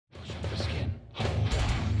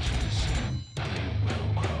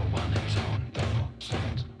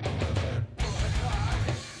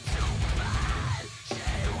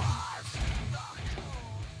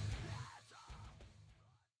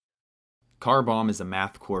Car Bomb is a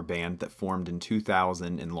mathcore band that formed in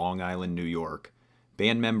 2000 in Long Island, New York.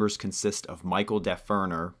 Band members consist of Michael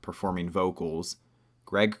Deferner performing vocals,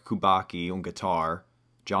 Greg Kubacki on guitar,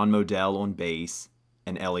 John Modell on bass,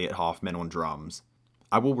 and Elliot Hoffman on drums.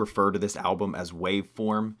 I will refer to this album as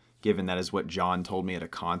Waveform, given that is what John told me at a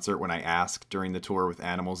concert when I asked during the tour with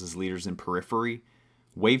Animals as Leaders in Periphery.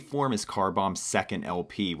 Waveform is Car Bomb's second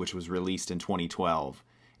LP, which was released in 2012.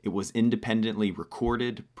 It was independently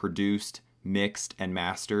recorded, produced, mixed, and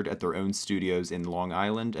mastered at their own studios in Long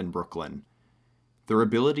Island and Brooklyn. Their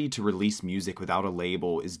ability to release music without a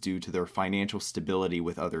label is due to their financial stability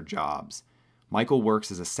with other jobs. Michael works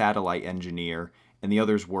as a satellite engineer, and the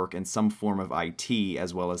others work in some form of IT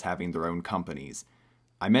as well as having their own companies.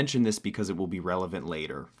 I mention this because it will be relevant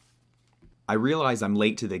later. I realize I'm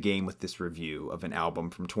late to the game with this review of an album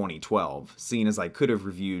from 2012, seeing as I could have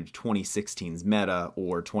reviewed 2016's Meta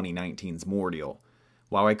or 2019's Mordial.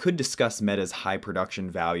 While I could discuss Meta's high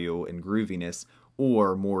production value and grooviness,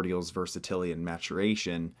 or Mordial's versatility and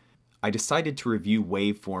maturation, I decided to review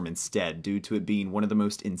Waveform instead due to it being one of the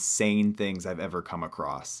most insane things I've ever come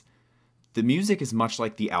across. The music is much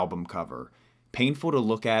like the album cover, painful to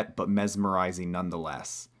look at but mesmerizing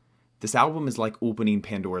nonetheless. This album is like opening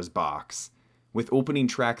Pandora's box. With opening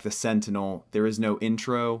track The Sentinel, there is no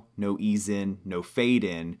intro, no ease-in, no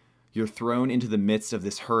fade-in. You're thrown into the midst of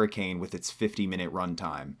this hurricane with its 50-minute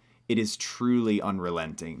runtime. It is truly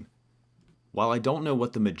unrelenting. While I don't know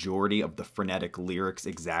what the majority of the frenetic lyrics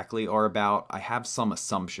exactly are about, I have some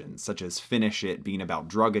assumptions, such as Finish It being about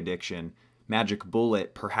drug addiction, Magic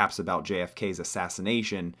Bullet perhaps about JFK's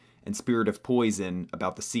assassination, and Spirit of Poison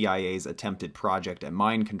about the CIA's attempted project at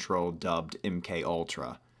mind control dubbed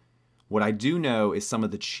MKUltra. What I do know is some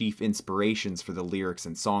of the chief inspirations for the lyrics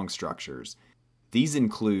and song structures. These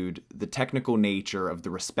include the technical nature of the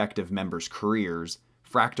respective members' careers,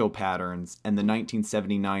 fractal patterns, and the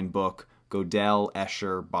 1979 book Gödel,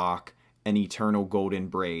 Escher, Bach, An Eternal Golden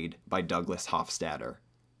Braid by Douglas Hofstadter.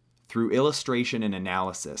 Through illustration and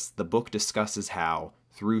analysis, the book discusses how,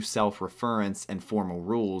 through self-reference and formal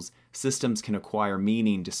rules, systems can acquire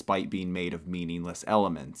meaning despite being made of meaningless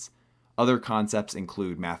elements. Other concepts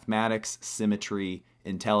include mathematics, symmetry,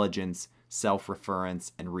 intelligence,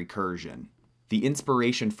 self-reference, and recursion. The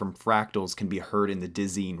inspiration from fractals can be heard in the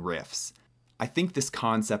dizzying riffs. I think this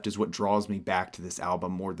concept is what draws me back to this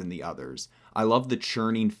album more than the others. I love the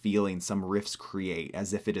churning feeling some riffs create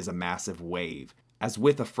as if it is a massive wave. As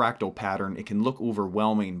with a fractal pattern, it can look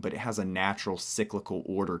overwhelming, but it has a natural cyclical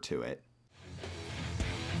order to it.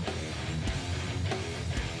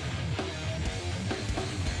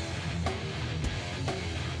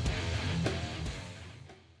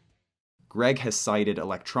 Greg has cited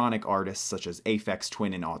electronic artists such as Aphex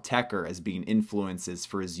Twin and Autechre as being influences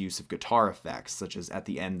for his use of guitar effects, such as at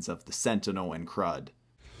the ends of The Sentinel and Crud.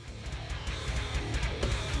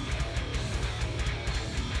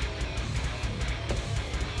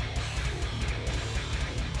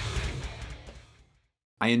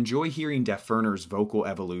 I enjoy hearing Deferner's vocal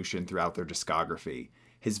evolution throughout their discography.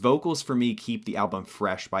 His vocals for me keep the album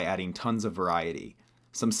fresh by adding tons of variety.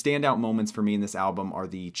 Some standout moments for me in this album are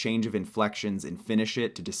the change of inflections in Finish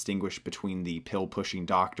It to distinguish between the pill-pushing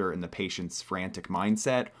doctor and the patient's frantic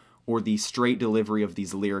mindset, or the straight delivery of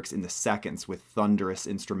these lyrics in the seconds with thunderous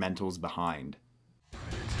instrumentals behind.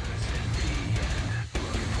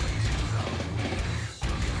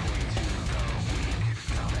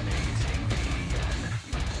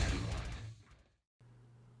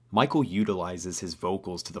 Michael utilizes his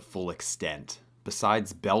vocals to the full extent.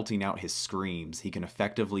 Besides belting out his screams, he can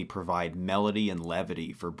effectively provide melody and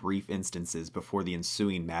levity for brief instances before the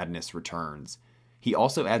ensuing madness returns. He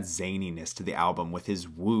also adds zaniness to the album with his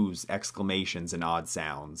woos, exclamations, and odd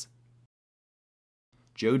sounds.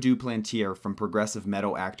 Joe Duplantier from progressive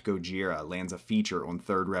metal act Gojira lands a feature on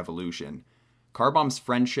Third Revolution. Car Bomb's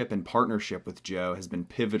friendship and partnership with Joe has been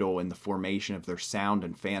pivotal in the formation of their sound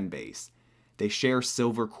and fan base. They share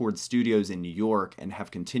Silver Cord Studios in New York and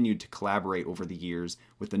have continued to collaborate over the years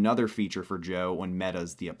with another feature for Joe on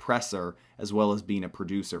Meta's The Oppressor, as well as being a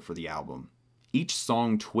producer for the album. Each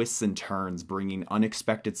song twists and turns, bringing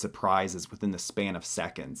unexpected surprises within the span of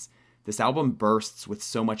seconds. This album bursts with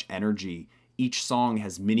so much energy. Each song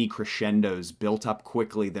has mini crescendos built up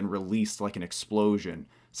quickly then released like an explosion,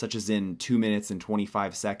 such as in 2 minutes and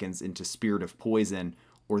 25 seconds into Spirit of Poison,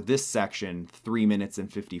 or this section, 3 minutes and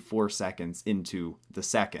 54 seconds into The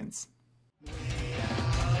Seconds.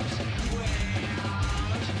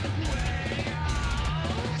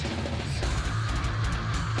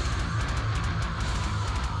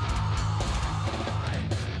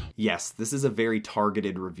 Yes, this is a very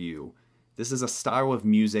targeted review. This is a style of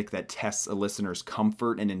music that tests a listener's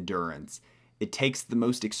comfort and endurance. It takes the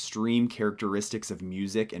most extreme characteristics of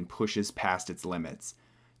music and pushes past its limits.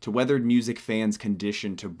 To weathered music fans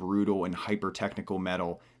conditioned to brutal and hyper-technical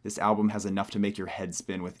metal, this album has enough to make your head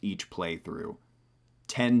spin with each playthrough.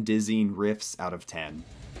 10 dizzying riffs out of 10.